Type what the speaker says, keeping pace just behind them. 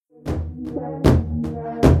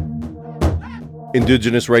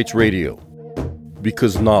Indigenous Rights Radio,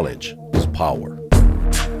 because knowledge is power.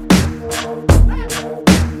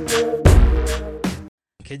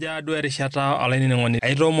 Keja duwe rishata alaini ngoni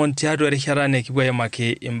airomon tia duwe rishata nekipuo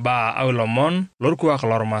maki imbaa au lomon lorkuak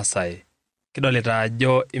lormaasai. Kidolita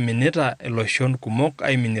ajo iminita iloshon kumok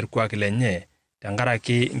aiminir kuak lenye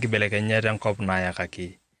tenkaraki nkibelekenyat enkop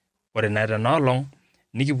naayakaki. Ore naa tenaolong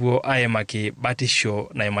nikipuo aimaki batisho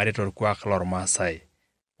naimarita orkuak lormaasai.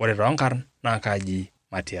 Ore toonkarn naa kaji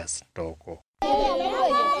Matias Toko.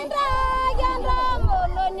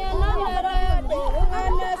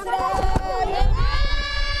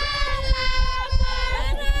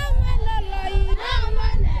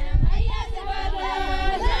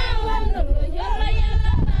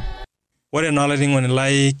 Ore nalatingoni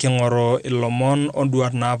lai kingoro ilomon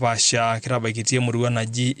onduat naapasha kitabakitie murua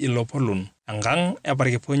naji Ilopolun. Enkang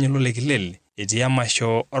eparkiponyi lolekilel etii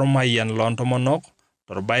amasho ormayian loontomonok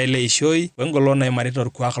torbaile ishoi wengolon naimarita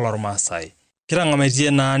orkuak lormaasai.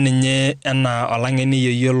 Kirang'amatie naa ninye enaa olang'eni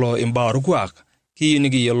yiolo imbaa orkuak, kiyieu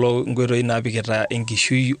nikiyiolou nkoitoi naapikita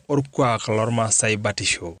enkishui orkuak lormaasai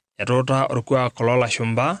batisho. Etuuta orkuak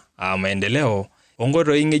lolashumba maendeleo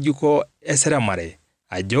onkoitoi ng'ejuko eseremare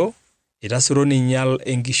ajo itasuro ninyal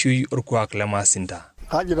enkishui orkuak lemaasinta.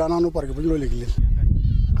 Kaji taa nanu parkiponyi lolekilel.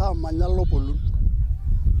 Kaamanya Lopolun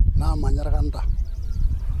naamanya Irkanta.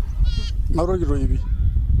 Naroki toipi.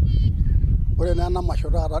 Ore naa ena masho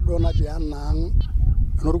taata duo natii enaang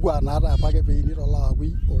enorkuak naata apake peini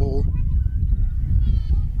tolakakui oo.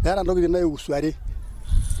 Neeta ntokitin naihusu are.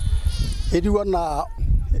 Etiu enaa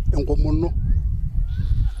enkomono.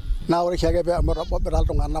 Naa ore oshiake peemetabobita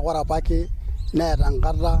iltung'anak ore apake neeta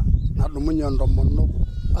enkata nadumunye intomonok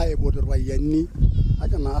aipot irpayiani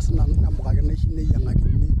ajo naa sinanu nembukaki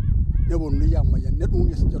neyiang'akini neponunui amayian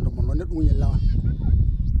nedung'unye sinche intomonok nedung'unye ilewa.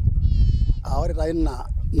 Ore taa ina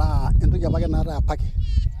naa entoki apake naata apake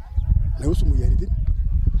naihusu moyiaritin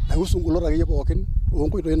naihusu ngolot akeyie pookin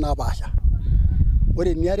oonkoitoi naapaasha.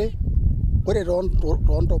 Ore eniare ore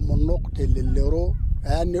toontomonok telelero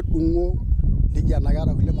nedung'o nejia naa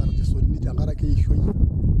keeta kulie matatesoni tenkaraki eishoi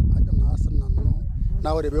ajo naa sinanu.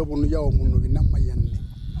 Naa ore peeponunui aomonokini emayian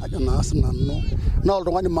ajo naa sinanu naa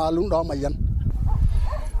oltung'ani maalum mayian.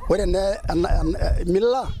 Ore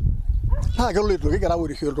mila naa keloito kigira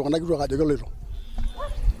aurisho iltung'anak kituak ajo keloito.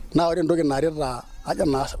 Naa ore entoki narita ajo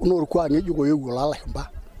naa orkuak ng'ejuk oewuo lolashumba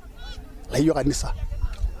laijo kanisa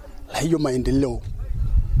laijo maendeleo.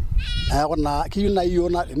 Neeku naa kiyieu naa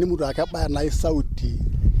yiok naa tenimutu ake ebaya naa sauti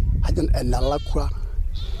ajo enelakwa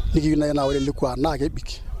nikiyieu naaji naa ore ele kuak naa kebik.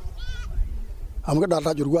 Amu kidolta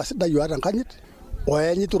ajo orkuak sidai oota enkanyit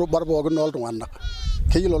oanyit irubat pookin oltung'anak.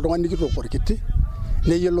 Keyiolo oltung'ani kitok orkiti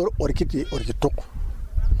neyiolo orkiti orkitok.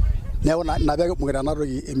 Neeku ina pee kibung'ita ena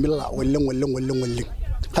toki emila oleng.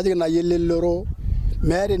 Kajoki naaji elelero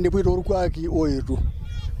meeta enepoi toorkuaki oetuo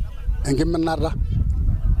enkiminata.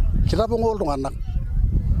 Kitapong'oo iltung'anak.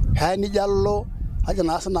 Haya nijo alo ajo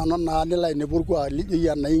naa sinanu naa nilo ainepu orkuak lijo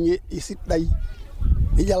yie enaing'e isidai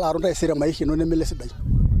nijo alo aton taisere maisha ino nemele sidai.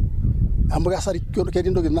 Amu ketii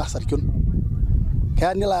ntokitin naasarikion.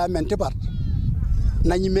 Keya nilo ayam entipat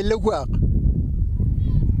nanyim ele kuak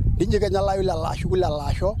nijo kenya alo ashuku lelo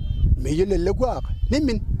asho meyiolo ele kuak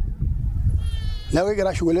nimin. Neeku kigira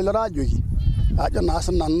ashuku elelero ajoki ajo naa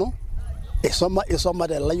sinanu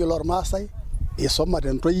isomate ilayiok lormaasai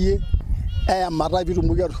isomate ntoyie eyamata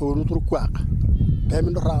piitumoki atushukokinoto orkuak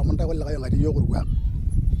peeminturraa amu ntae kulikae ong'atie yiok orkuak.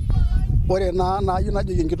 Ore naa naayieu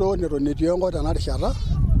najoki enkitoo neton etii enkop tena rishata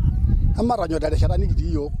ematanyo terishata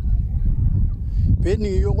nikitii yiok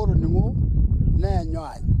peening' yiok otoning'o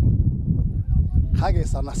neenyoany. Kake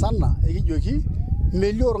sana ekijoki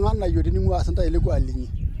melio irng'anayio tening'uaa sintae ele kuak linyi.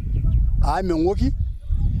 Meng'oki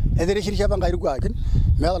etirishirisho apa enkai irkuakin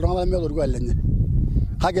meeta iltung'anak lemeeta orkuak lenye.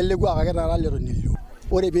 Kake ele kuak ake taata leton elio.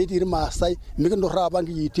 Ore peetii irmaasai mikinturraa apa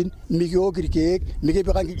nkiyiitin mikiok irkeek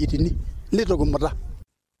mikipika nkijitini litu kumuta.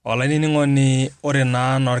 Olainining'oni ore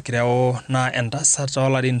naa norkireu naa entasat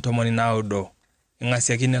oolarin 90.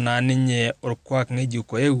 Ing'asiakine naa ninye orkuak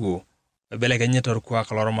ng'ejuk oewuo oibelekenyita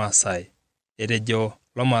orkuak lormaasai. Etejo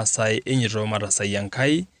lomaasai enyito matasai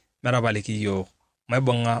Enkai metapaliki yiok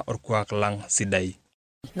maibung'a orkuak lang sidai.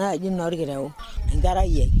 Naaji norkireu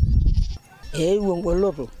enkerai ai eewuo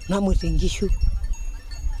ngoloto namutie nkishu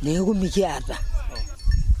neeku mikiata.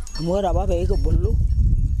 Amu ore apa peekibulu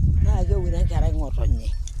naa keure enkerai ng'otonye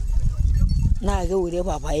naa keure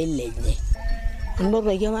papai lenye.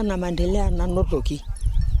 Anotoki apa ina maendeleo nanotoki.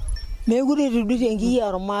 Meekure etudutie nkiyia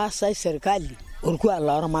ormaasai serkali orkuak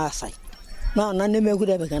lormaasai. Naa nane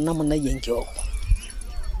meekure epik ena munai enkiok.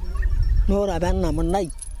 Ore apa ena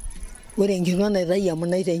munai ore enkino naitayu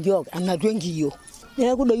amunai tenkiok enatu enkiyo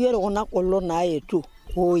neeku doi ore kuna kolon naayetuo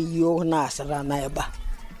oyiok naasita naiba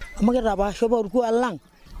amu kitapaasha apa orkuak lang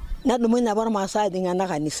nedumunye apa irmaasai ajing ena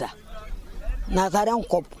kanisa natara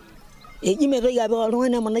enkop eji metoki apik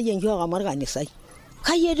oltung'ani amunai enkiok amu orkanisai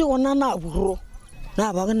kai etii kuna naapurro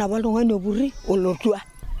naa pookin apa oltung'ani opurri olotua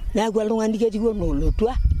neeku oltung'ani ketiu enaa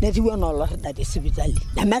olotua netiu enaa olorrida tesipitali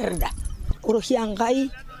nemerrida ore oshi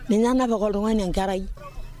Enkai ninye napik oltung'ani enkerai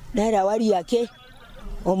nerewari ake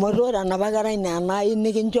omotore enapa kerai naa enai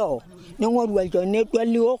nikinchoo ning'oru olchoni edua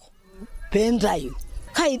liwok peeintayu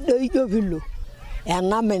kai doi ijo pilo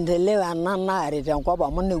ena maendeleo ena naaret enkop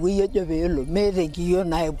amu inewueji ejo peelo meeta enkiyo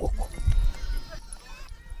naibok.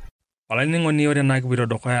 Olainining'oni ore naa kipuoito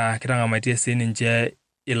dukuya kitang'amaitie sininche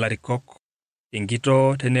ilarikok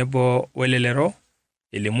enkito tenebo welelero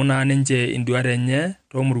elimu naa ninche induat enye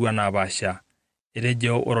toomuruan naapaasha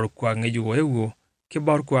etejo ore orkuak ng'ejuk oewuo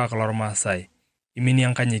kiba orkuak lormaasai iminie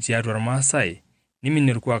enkanyit tiatua irmaasai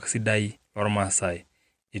niminie orkuak sidai lormaasai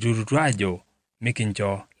eitututua ajo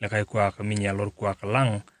mikincho likae kuak minyiala orkuak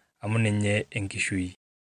lang amu ninye enkishui.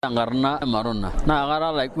 Enkarna Maruna naa kara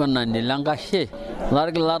olaiguanani lenkashe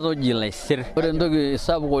larkilat oji laisir. Ore entoki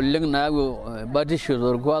sapuk oleng nayau batisho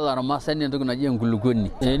torkuak lormaasai naa entoki naji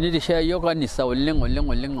enkulukuoni. Nitishaa yiok kanisa oleng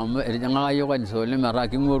amu etijing'aka yiok kanisa oleng metaa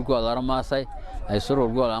king'ua orkuak lormaasai aisul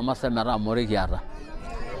orkuak lormaasai metaa mokure kiata.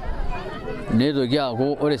 Neitoki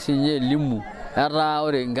aaku ore siinye elimu etaa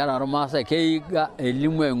ore nkera ormaasai keiga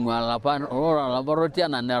elimu aing'ua olapa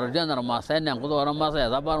rotiana nerotiana irmaasai naa enkutuk ormaasai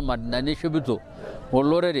etapa irmatindani ishopito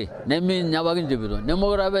olorere neminye apa kinchopito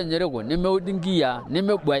nemokure apa enyereko nemeudi nkiyiaa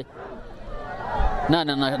nemebuai naa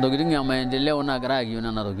nena tokitin e maendeleo naagira ayieu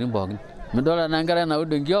nena tokitin pookin. Midol ena enkerai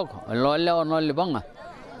naud enkiok oloolewa noolipang'a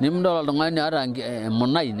nimidol oltung'ani oota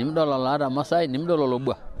emunai nimidol oloota Maasai nimidol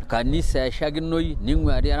olobua. Kanisa eshakinoi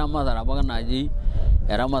ning'uari eramatare apa naji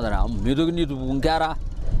eramatare amu mitokini aitupuku nkera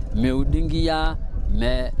meudi nkiyiaa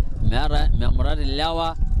memurati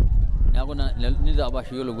ilewa neeku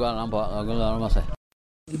nitapaasha yiok orkuak lormaasai.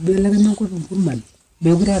 Ibelekenya enkop inkurman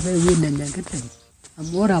mekure apa ewueji nenya enkiteng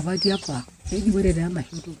amu ore apa tiapa keji ore taa ena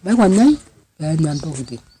shoto maikonyai peenya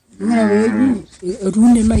ntokitin ore peeji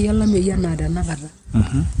etuune naaji olameyu enaa tenakata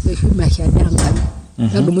meshaja Enkai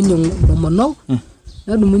nedumunye intomonok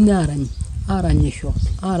nedumunye aranyisho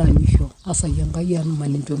asayie Enkai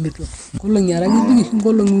aman inchomito nkolong'i are kibik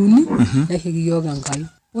nkolong'i uni neshaiki yiok Enkai.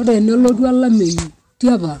 Ore enelotu olameyu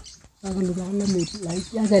tiapa naa kelotu olameyu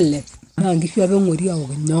laijo ake ele naa nkishu apa eng'ori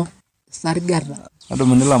aok nyoo sargeta.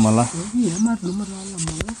 Adumuni lamala. Emadumu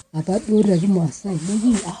lamala. Apa duo te Kimaasai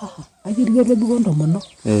neji kajo irketobiko ntomonok.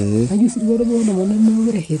 Kajo sii irketobiko ntomonok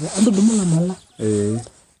mekure eshaita adumu lamala.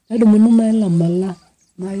 Nedumuni naaji lamala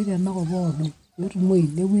naaji tenakop pookin peetumoyu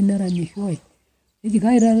nepuoi neranyishoe. Neji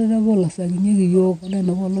kai taata apa olasakinyeki yiok ore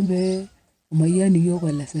enapa olong pee emayiani yiok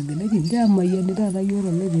olesenke neji nchoo emayiani taata yiok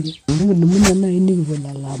olepiri nikidumunye naaji nikipuo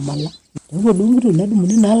lelo amala. Nepuo duo nkituak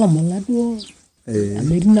nedumuni naa lamala duo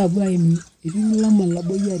amu etii naapuo aim etii lamala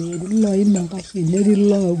boyiare etii looim enkashe netii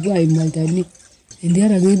loopuo aim olchani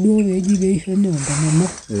entiaraki ake duo peeji peisho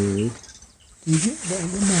intomonok teji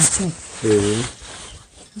Maasai.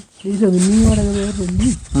 Neitokini ore ake peetoni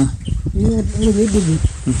ore peidipi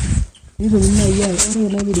neitokini naaji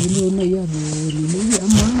ore peidipini naaji aatoni neji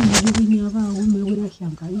amaa meitoki apa aaku mekure esha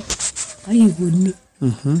Enkai kai ikoni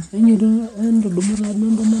entudumu taduo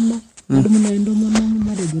ntomonok nedumu naaji ntomonok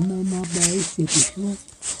matejo naaji naabaya isiet isho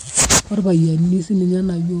orpayiani sininye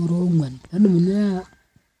naaji oora ong'uan nedumuni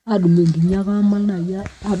adumu enkinyi ake amal naaji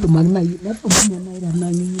adumaki naaji nedumunye naaji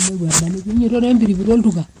tenanyi ninepu enda nenyito taa empiripiri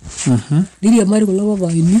oltuka neiriamari kulo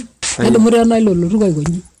papaini nedumu taa naaji lelo tuka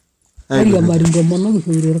aikonji neiriamari ntomonok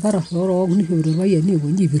ishopito irkarash orook nishopito irpayiani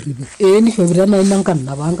aikonji aipirripirr nishopito naaji nenkan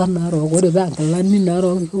napa ankan narook ore paa nkilani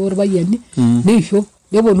narook ishopo irpayiani neishop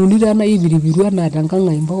neponunui taa naaji aipiripiru enaa tenkang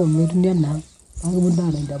ai mpaka ometumi enaang pakiponu taa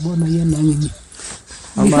arany teboo naaji enaang inyi.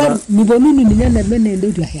 Miponunu ninye neba enaa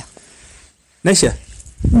endoitu asha. Nesha?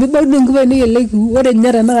 Mibau dii enkipai neyioleki ore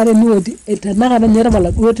ninye tenakata enioti tenakata ninye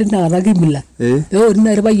tapala duo tinakata kimila peoti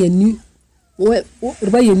naaji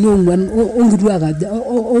irpayiani ong'uan onkituak aja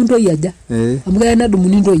ontoyie aja amu keya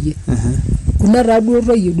nedumuni ntoyie kuna taa duo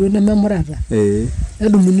toyie duo nememurata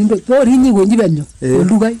nedumuni ntoyie peori ninye aikonji penyo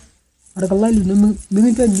oltukai orkilali lino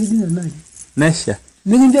mikincho ninye ejing enaaji. Nesha?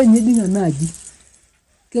 Mikincho ninye ejing enaaji.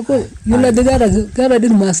 Yiolo ajo keeta dii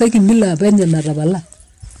irmaasai kimila apa enye natapala.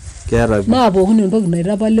 Naa pookin entoki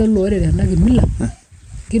naitapala olorere ena kimila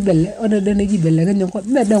ore dee neji ibelekenye enkop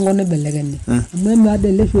mee dee enkop naibelekenye amu emaada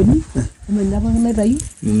ele shoni ama ninye apa naitayu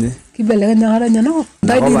kibelekenye akata ninye enakop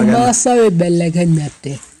Enkai dii irmaasai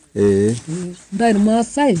oibelekenyate Ntai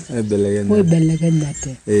Maasai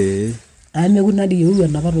oibelekenyate amekuna dii yieu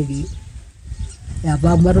enapa toki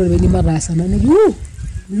apa mato peni mataasa na neji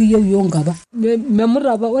nikiyieu yiok nkapa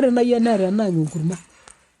memuta apa ore nai eneeta enaang enkurma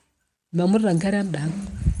memuta nkera endaa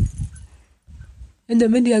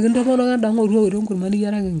enjameniaki ntomonok endaa ng'oruo enkurma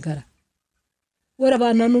niyiaraki nkera ore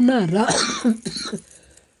apa nanu naata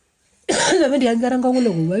enjameniaki nkera nkang'ole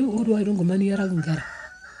kowai ng'oruo enkurma niyiaraki nkera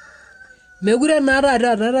mekure naa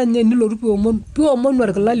taata nye nilotu piomonu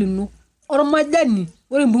orkila lino ormajani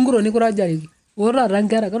ore mbunguro nikurajareki ora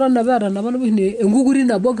nkera keton apa eeta napa enkukuri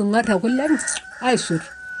nabo king'ar kule aisot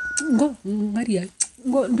ngo ngaria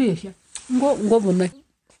ngo ndesha ngo bunai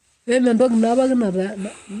entoki naapaki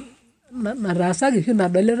nataasaki shi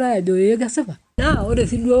nadolita ajo kesipa ore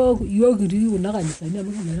si duo yiok kitii kuna kanisani amu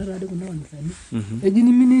kiata taadoi kuna kanisani eji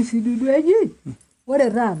nimini si duo eji ore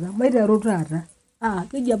taata maiteru taata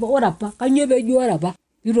keji apa ore apa kanyio peji ore apa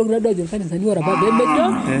piitoki taduo ajo kanisani ore apa pemejo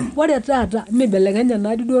ore taata mibelekenya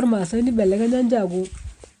naadi duo irmaasai nibelekenya nche aku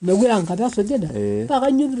mekure ankapa esujita paa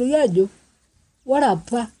kanyio pitoki ajo ore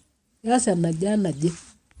apa keas enaje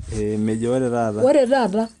mejo ore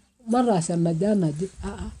taata mataas enaje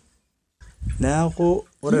neeku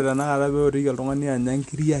ore tanakata peotiki oltung'ani anya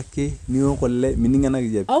nkiri ake niok kule mining ena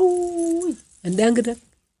kijape endaa enkiteng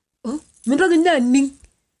mintoki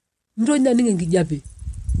ninye aning enkijape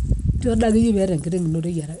tioda akeyie peeta enkiteng ino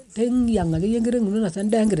teyiara teyiang akeyie enkiteng ino nasa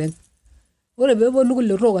endaa enkiteng ore peeponu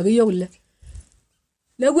kule tooko akeyie kule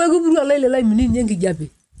neeku ekipuru olaile lai mining ninye enkijape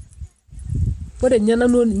ore ninye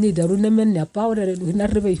nanu ninye iteru nemenepa ore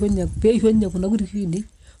narri peisho nye kuna kuti kiini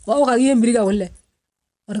waok akeyie embirika kule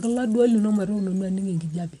orkila duo lino maitoki nanu aning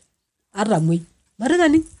enkijape atamoi mataka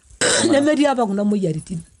aning nemetii apa kuna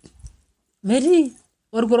moyiaritin metii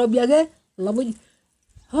orkirobi ake lamuj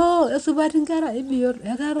esupati nkera ebiot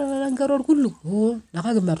ekara nkera orkuluk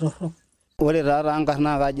nakake metorrok ore taata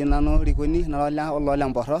nkarna kaji nanu rikoni nara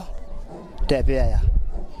ololemporro tepeya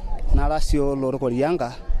nara sii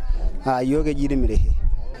olorkorianga yiok eji irmirehe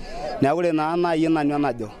neeku ore naa nai nanu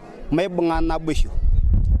enajo maibung'a naboisho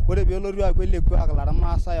ore peelotu aaku ele kuak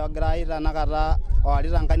lormaasai ogirai tanakata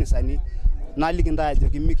oorita nkanisani naliki ntae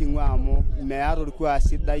ajoki miking'ua amu meeta orkuak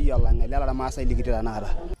sidai olang ele lormaasai likitii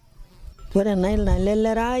tanakata ore ina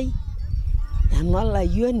lelero ai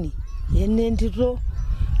enolayioni enentito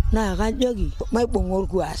naa kajoki maibung'a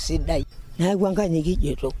orkuak sidai neeku enkanyit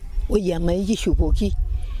kijoito oi enai kishukoki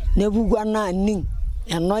nepuku enaaning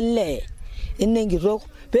enolee enenkitok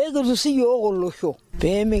peekitu siyiok olosho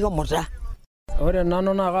peemikimuta ore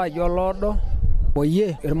nanu naa kaaji oloodo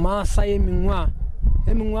oyie irmaasai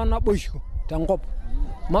eming'ua naboisho tenkop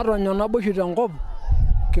matonyo naboisho tenkop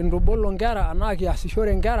kintubulu nkera anaa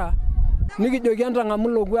kiasishore nkera nikijoki entang'amu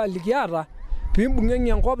ilo kuak likiata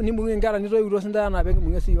piimbung'ieng'ie enkop nimbung'ie nkera nitoiutuo sintae anaa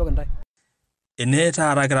peekibung'ie siyiok intae ene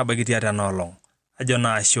taata kirabaikitia tenaolong ajo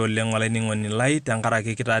naa ashe oleng olainining'oni lai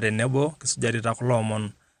tenkaraki kitaa tenebo kisujarita kulo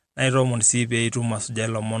omon naitoomon sii peitum asujai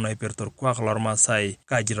ilomon oipirta orkuak lormaasai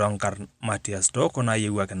kaji toonkarn Matias Tooko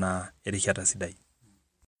naayiewuaki naa erishata sidai.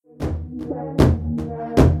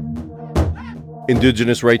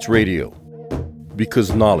 Indigenous Rights Radio,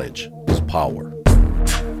 because knowledge is power.